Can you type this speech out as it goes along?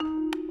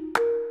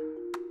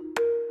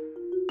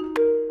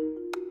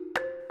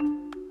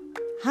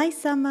Hi,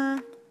 Summer.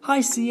 Hi,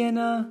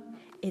 Sienna.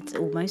 It's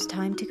almost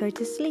time to go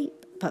to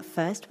sleep, but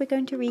first we're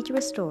going to read you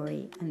a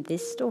story, and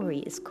this story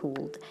is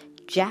called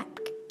Jack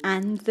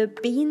and the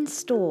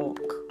Beanstalk.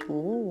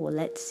 Oh,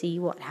 let's see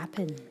what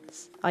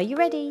happens. Are you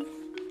ready?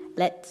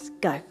 Let's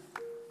go.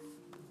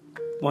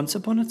 Once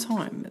upon a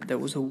time, there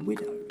was a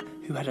widow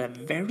who had a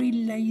very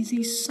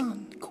lazy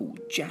son called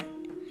Jack.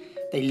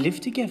 They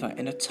lived together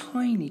in a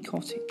tiny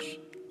cottage.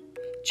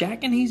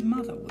 Jack and his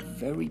mother were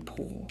very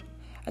poor.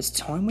 As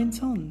time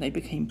went on, they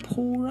became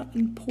poorer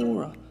and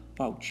poorer,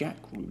 while Jack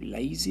grew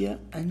lazier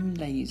and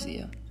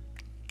lazier.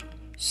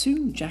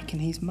 Soon Jack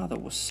and his mother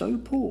were so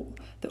poor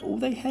that all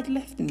they had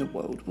left in the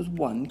world was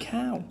one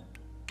cow.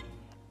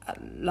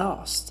 At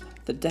last,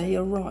 the day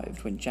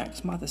arrived when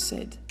Jack's mother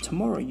said,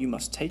 "Tomorrow you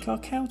must take our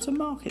cow to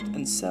market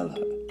and sell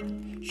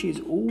her. She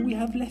is all we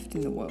have left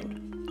in the world,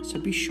 so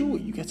be sure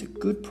you get a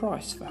good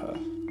price for her."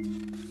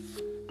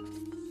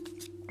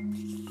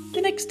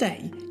 The next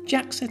day,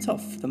 Jack set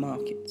off for the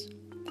market.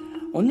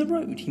 On the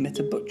road, he met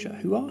a butcher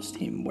who asked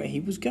him where he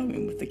was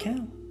going with the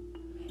cow.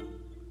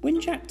 When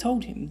Jack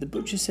told him, the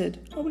butcher said,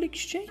 "I will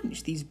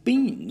exchange these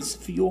beans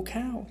for your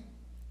cow."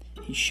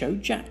 He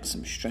showed Jack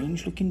some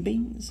strange-looking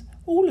beans,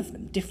 all of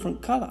them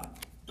different colour.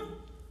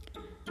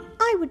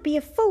 "I would be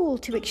a fool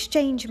to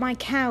exchange my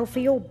cow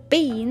for your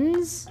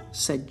beans,"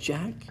 said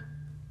Jack.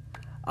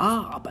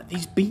 "Ah, but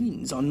these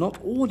beans are not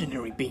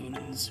ordinary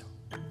beans,"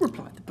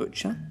 replied the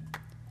butcher.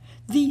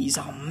 "These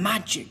are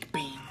magic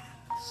beans."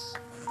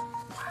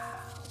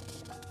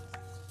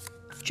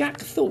 Jack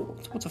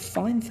thought what a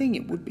fine thing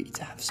it would be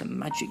to have some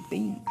magic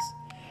beans.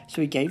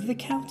 So he gave the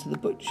cow to the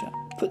butcher,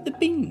 put the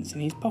beans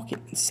in his pocket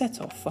and set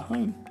off for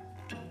home.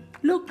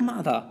 "Look,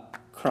 mother,"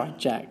 cried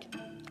Jack,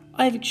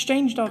 "I have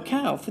exchanged our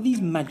cow for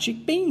these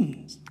magic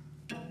beans."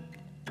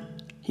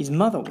 His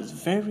mother was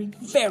very,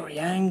 very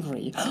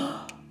angry.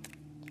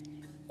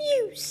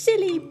 "You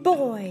silly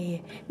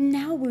boy!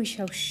 Now we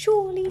shall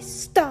surely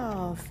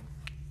starve."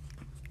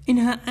 In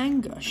her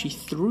anger, she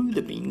threw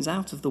the beans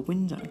out of the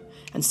window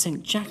and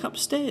sent Jack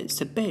upstairs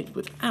to bed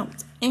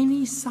without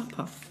any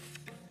supper.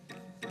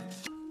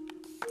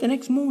 The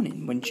next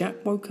morning, when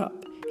Jack woke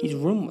up, his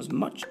room was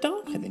much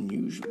darker than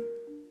usual.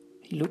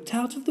 He looked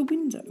out of the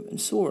window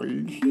and saw a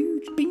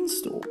huge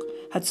beanstalk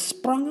had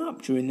sprung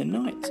up during the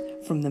night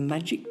from the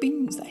magic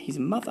beans that his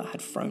mother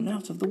had thrown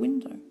out of the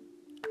window.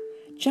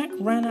 Jack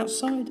ran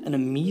outside and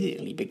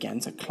immediately began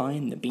to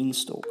climb the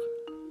beanstalk.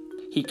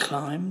 He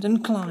climbed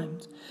and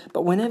climbed,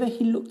 but whenever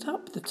he looked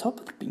up, the top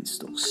of the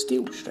beanstalk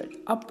still stretched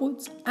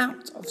upwards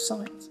out of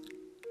sight.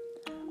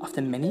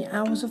 After many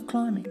hours of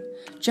climbing,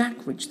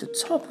 Jack reached the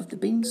top of the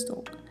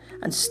beanstalk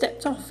and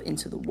stepped off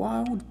into the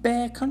wild,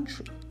 bare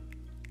country.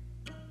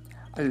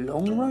 A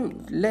long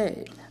road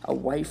led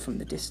away from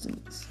the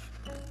distance.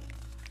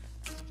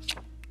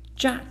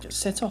 Jack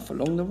set off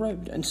along the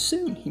road, and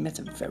soon he met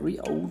a very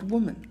old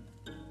woman.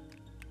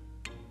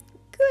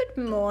 "Good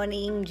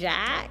morning,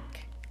 Jack,"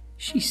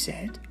 she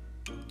said.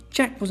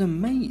 Jack was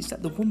amazed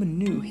that the woman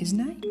knew his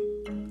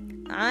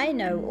name. "I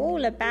know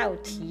all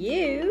about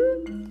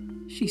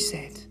you," she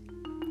said.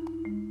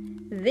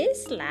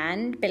 "This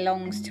land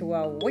belongs to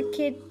a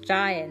wicked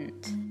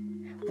giant.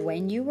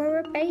 When you were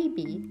a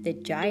baby, the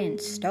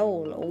giant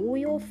stole all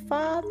your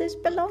father's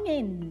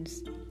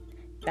belongings.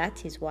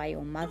 That is why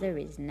your mother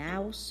is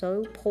now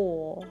so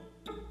poor.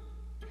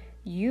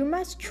 You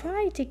must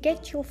try to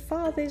get your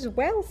father's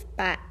wealth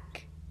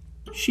back,"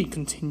 she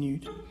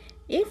continued.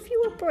 "If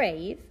you are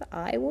brave,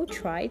 I will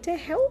try to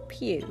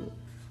help you."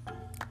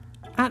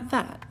 At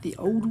that, the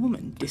old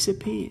woman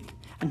disappeared,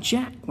 and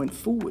Jack went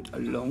forward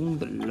along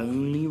the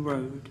lonely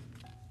road.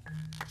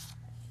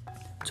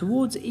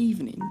 Towards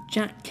evening,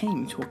 Jack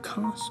came to a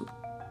castle.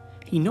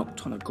 He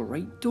knocked on a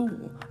great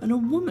door, and a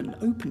woman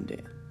opened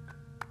it.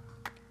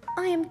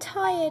 "I am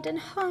tired and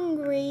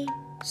hungry,"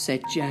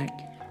 said Jack.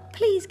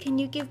 "Please can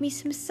you give me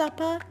some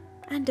supper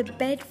and a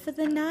bed for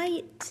the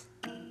night?"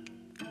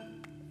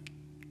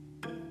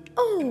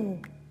 "Oh,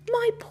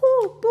 my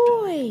poor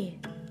boy,"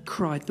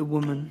 cried the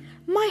woman.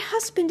 "My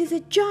husband is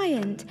a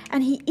giant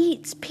and he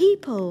eats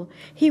people.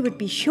 He would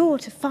be sure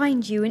to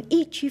find you and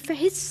eat you for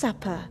his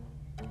supper."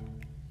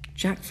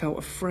 Jack felt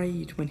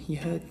afraid when he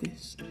heard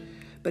this,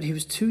 but he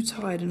was too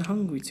tired and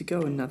hungry to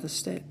go another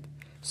step,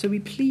 so he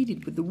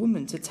pleaded with the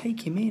woman to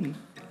take him in.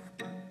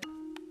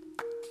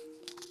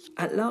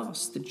 At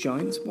last, the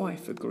giant's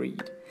wife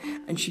agreed,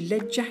 and she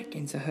led Jack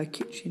into her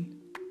kitchen.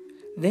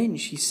 Then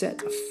she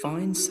set a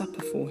fine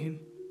supper for him.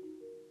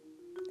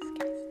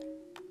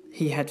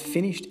 He had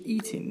finished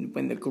eating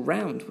when the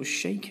ground was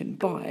shaken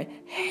by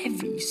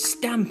heavy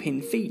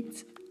stamping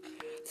feet.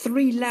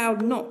 3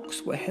 loud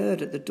knocks were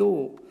heard at the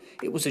door.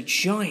 It was a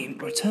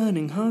giant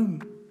returning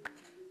home.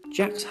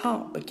 Jack's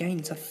heart began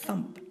to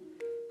thump.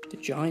 The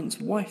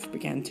giant's wife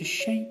began to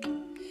shake.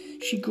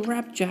 She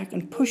grabbed Jack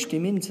and pushed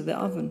him into the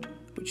oven,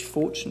 which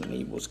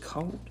fortunately was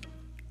cold.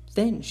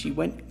 Then she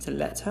went to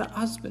let her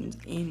husband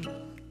in.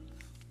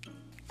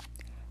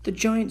 The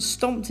giant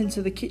stomped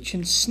into the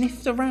kitchen,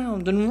 sniffed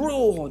around and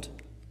roared.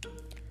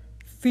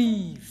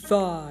 "Fee,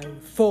 fi,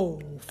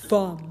 fo,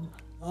 fum,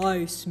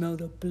 I smell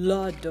the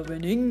blood of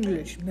an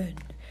Englishman.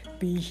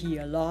 Be he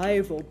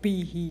alive or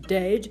be he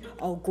dead,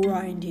 I'll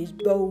grind his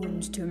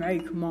bones to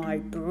make my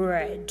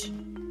bread.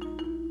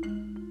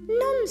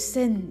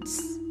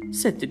 Nonsense,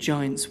 said the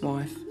giant's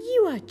wife,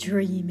 you are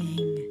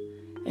dreaming.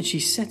 and she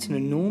set an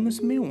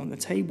enormous meal on the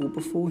table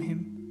before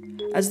him.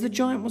 As the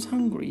giant was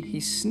hungry, he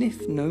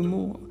sniffed no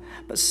more,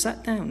 but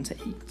sat down to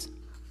eat.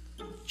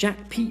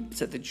 Jack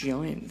peeped at the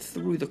giant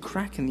through the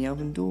crack in the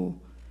oven door.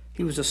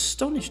 He was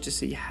astonished to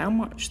see how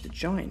much the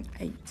giant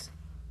ate.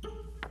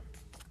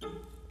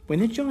 When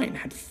the giant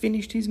had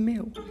finished his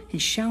meal, he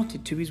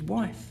shouted to his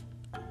wife.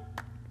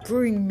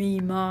 Bring me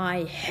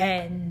my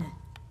hen.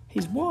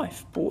 His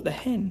wife brought the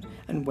hen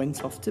and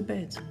went off to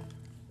bed.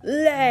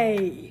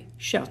 Lay,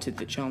 shouted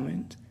the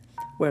giant,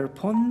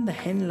 whereupon the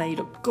hen laid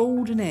a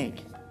golden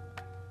egg.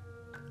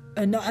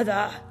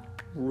 Another,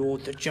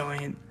 roared the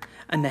giant,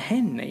 and the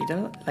hen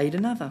laid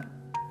another.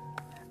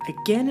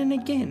 Again and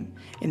again,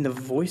 in the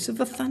voice of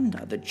the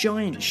thunder, the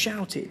giant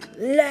shouted,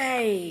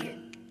 Lay!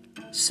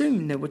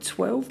 Soon there were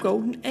 12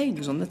 golden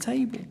eggs on the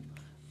table.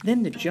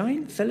 Then the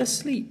giant fell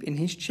asleep in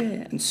his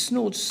chair and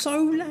snored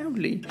so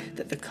loudly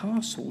that the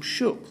castle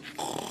shook.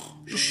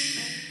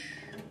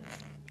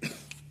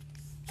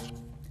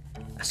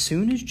 As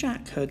soon as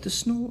Jack heard the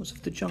snores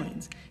of the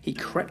giant, he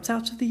crept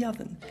out of the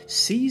oven,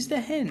 seized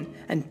the hen,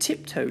 and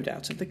tiptoed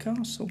out of the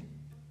castle.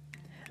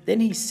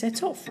 Then he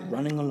set off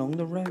running along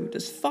the road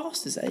as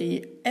fast as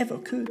he ever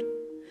could.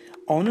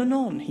 On and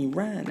on he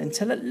ran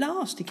until at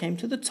last he came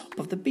to the top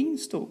of the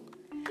beanstalk.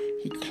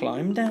 He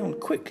climbed down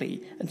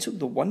quickly and took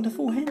the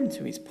wonderful hen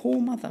to his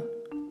poor mother.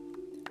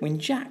 When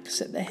Jack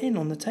set the hen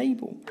on the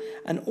table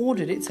and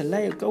ordered it to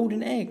lay a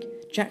golden egg,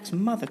 Jack's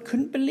mother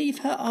couldn't believe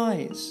her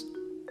eyes.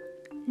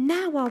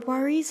 Now our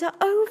worries are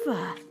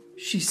over,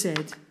 she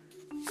said.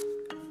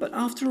 But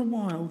after a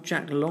while,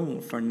 Jack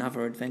longed for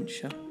another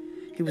adventure.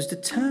 He was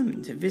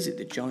determined to visit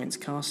the giant's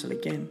castle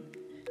again.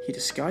 He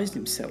disguised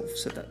himself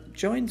so that the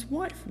giant's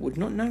wife would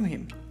not know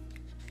him.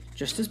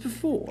 Just as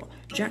before,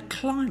 Jack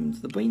climbed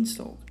the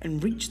beanstalk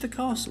and reached the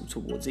castle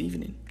towards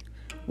evening.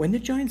 When the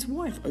giant's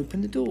wife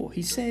opened the door,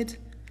 he said,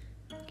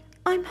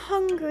 I'm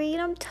hungry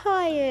and I'm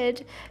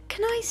tired.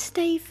 Can I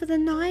stay for the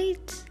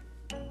night?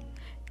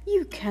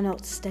 You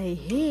cannot stay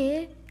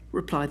here,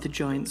 replied the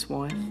giant's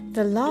wife.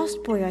 The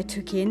last boy I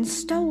took in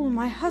stole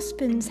my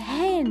husband's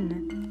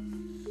hen.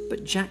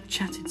 But Jack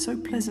chatted so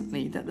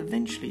pleasantly that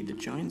eventually the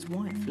giant's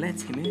wife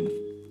let him in.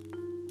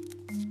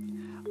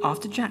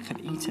 After Jack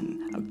had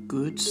eaten a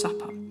good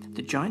supper,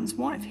 the giant's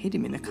wife hid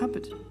him in a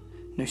cupboard.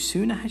 No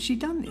sooner had she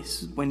done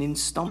this when in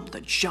stomped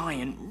the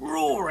giant,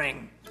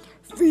 roaring.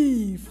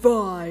 Fee,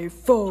 fi,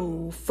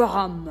 fo,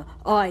 fum,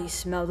 I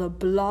smell the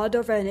blood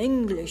of an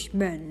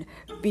Englishman.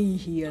 Be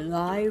he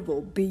alive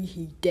or be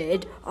he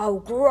dead, I'll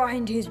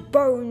grind his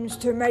bones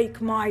to make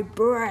my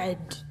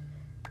bread.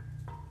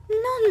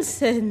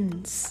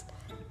 Nonsense,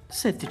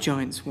 said the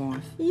giant's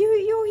wife.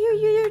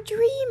 You're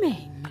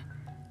dreaming.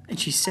 And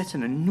she set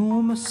an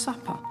enormous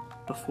supper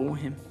before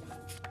him.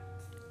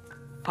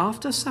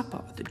 After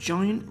supper, the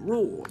giant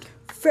roared,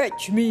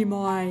 Fetch me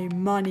my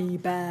money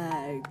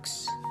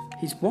bags.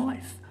 His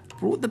wife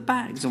brought the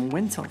bags and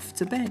went off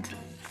to bed.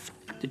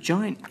 The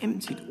giant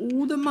emptied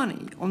all the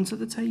money onto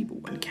the table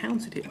and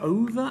counted it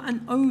over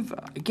and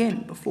over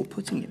again before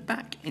putting it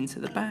back into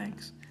the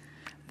bags.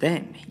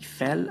 Then he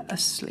fell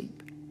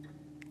asleep.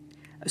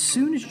 As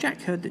soon as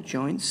Jack heard the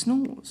giant's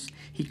snores,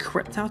 he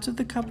crept out of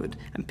the cupboard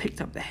and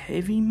picked up the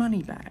heavy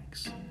money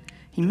bags.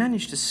 He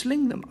managed to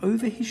sling them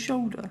over his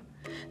shoulder.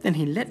 Then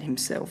he let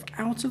himself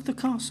out of the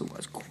castle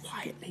as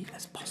quietly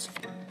as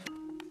possible.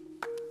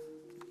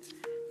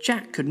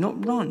 Jack could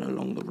not run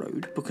along the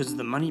road because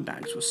the money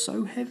bags were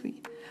so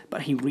heavy,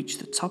 but he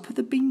reached the top of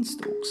the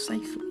beanstalk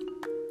safely.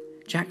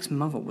 Jack's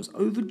mother was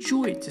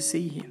overjoyed to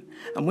see him,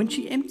 and when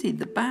she emptied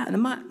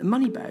the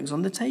money bags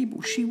on the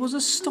table, she was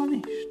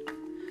astonished.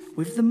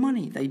 With the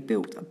money, they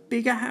built a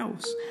bigger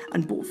house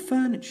and bought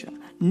furniture,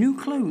 new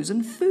clothes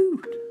and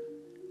food.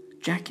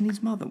 Jack and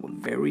his mother were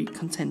very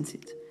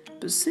contented,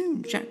 but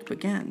soon Jack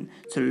began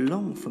to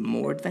long for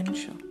more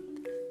adventure.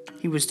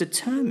 He was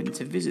determined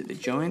to visit the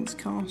giant's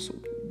castle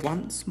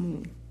once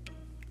more.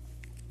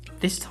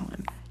 This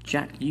time,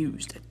 Jack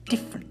used a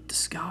different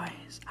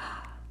disguise.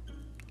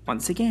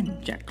 Once again,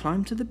 Jack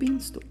climbed to the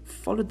beanstalk,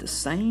 followed the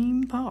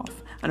same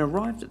path, and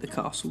arrived at the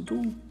castle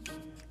door.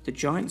 The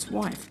giant's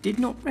wife did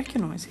not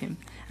recognise him,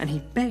 and he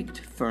begged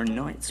for a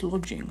night's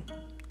lodging.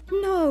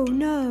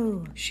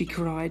 No, she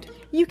cried.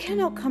 You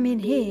cannot come in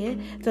here.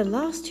 The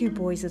last 2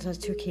 boys that I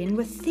took in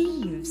were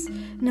thieves.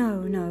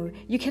 No,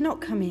 you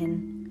cannot come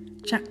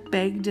in. Jack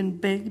begged,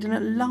 and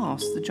at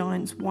last the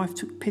giant's wife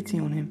took pity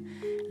on him,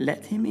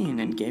 let him in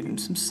and gave him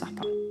some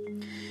supper.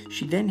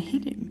 She then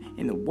hid him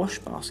in the wash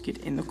basket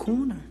in the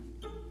corner.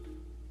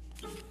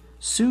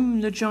 Soon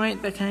the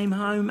giant came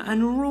home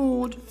and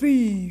roared,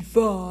 Fee,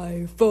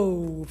 fi,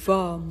 fo,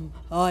 fum,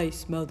 I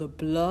smell the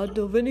blood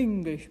of an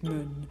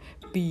Englishman.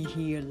 Be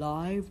he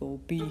alive or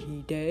be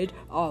he dead,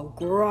 I'll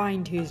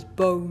grind his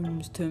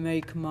bones to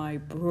make my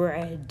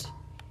bread.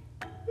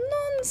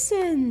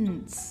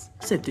 Nonsense,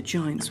 said the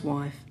giant's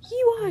wife,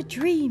 you are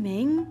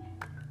dreaming.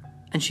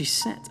 and she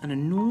set an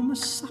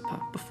enormous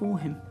supper before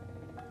him.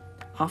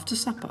 After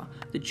supper,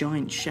 the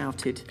giant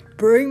shouted,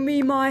 Bring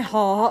me my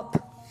harp.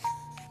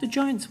 The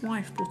giant's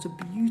wife brought a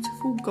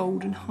beautiful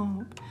golden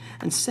harp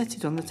and set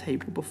it on the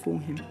table before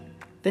him.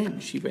 Then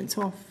she went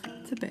off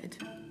to bed.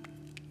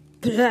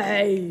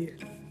 Play,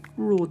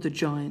 Roared the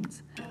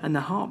giant, and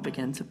the harp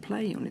began to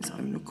play on its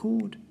own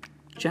accord.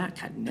 Jack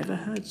had never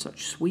heard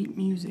such sweet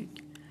music.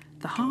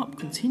 The harp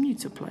continued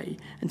to play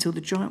until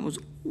the giant was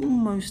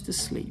almost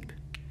asleep.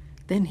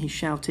 Then he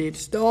shouted,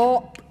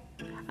 Stop.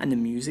 and the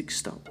music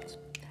stopped.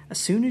 As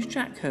soon as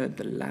Jack heard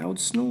the loud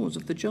snores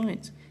of the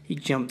giant, he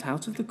jumped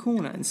out of the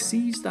corner and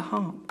seized the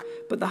harp.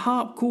 But the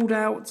harp called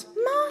out,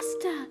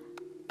 Master!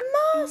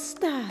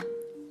 Master!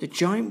 The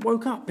giant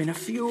woke up in a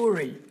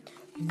fury.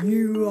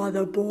 You are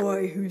the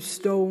boy who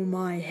stole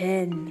my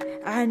hen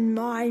and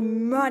my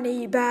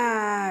money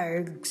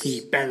bags.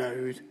 He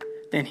bellowed.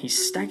 Then he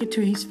staggered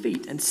to his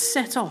feet and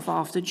set off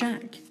after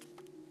Jack.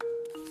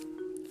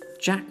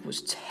 Jack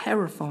was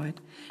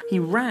terrified. He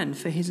ran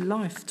for his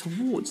life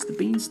towards the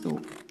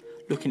beanstalk.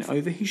 Looking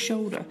over his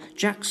shoulder,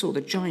 Jack saw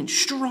the giant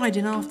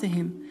striding after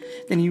him.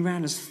 Then he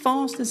ran as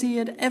fast as he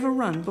had ever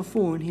run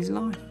before in his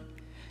life.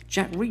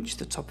 Jack reached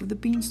the top of the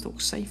beanstalk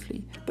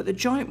safely, but the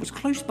giant was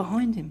close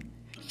behind him.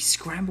 He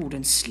scrambled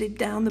and slid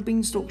down the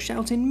beanstalk,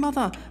 shouting,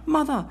 Mother,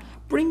 Mother,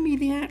 bring me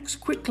the axe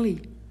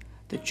quickly.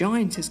 The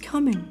giant is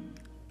coming.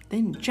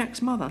 Then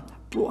Jack's mother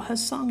brought her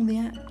son the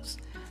axe.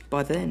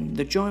 By then,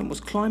 the giant was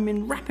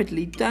climbing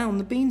rapidly down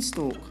the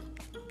beanstalk.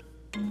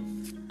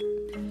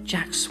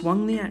 Jack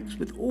swung the axe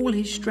with all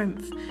his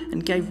strength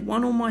and gave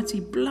one almighty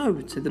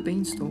blow to the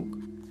beanstalk.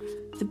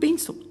 The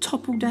beanstalk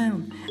toppled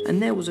down,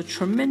 and there was a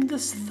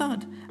tremendous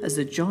thud as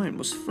the giant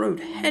was thrown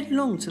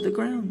headlong to the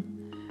ground.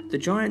 The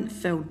giant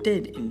fell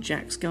dead in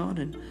Jack's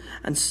garden,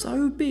 and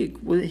so big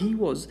he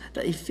was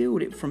that he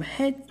filled it from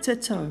head to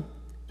toe.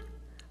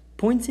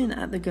 Pointing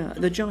at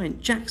the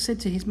giant, Jack said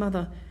to his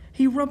mother,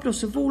 He robbed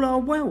us of all our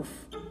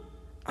wealth.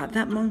 At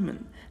that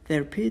moment,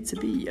 there appeared to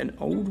be an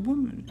old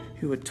woman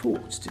who had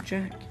talked to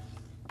Jack.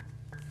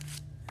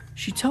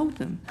 She told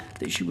them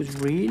that she was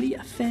really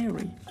a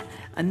fairy,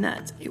 and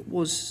that it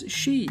was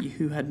she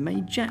who had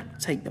made Jack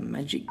take the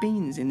magic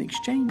beans in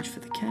exchange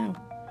for the cow.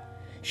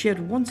 She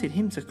had wanted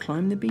him to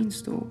climb the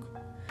beanstalk,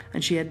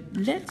 and she had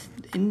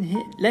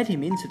led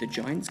him into the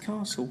giant's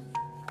castle.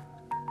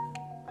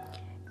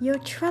 Your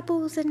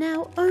troubles are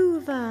now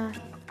over.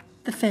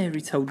 The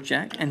fairy told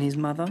Jack and his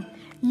mother.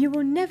 You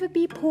will never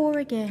be poor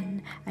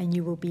again, and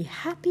you will be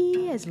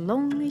happy as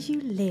long as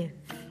you live.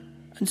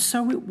 And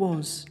so it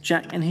was.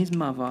 Jack and his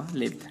mother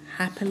lived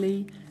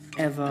happily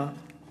ever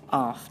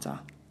after.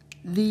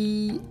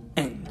 The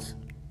end.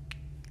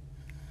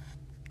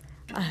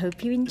 I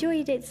hope you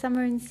enjoyed it,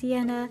 Summer and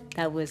Sienna.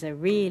 That was a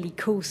really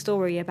cool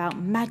story about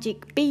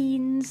magic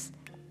beans.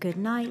 Good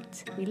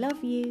night. We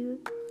love you.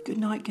 Good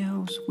night,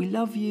 girls. We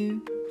love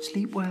you.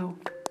 Sleep well.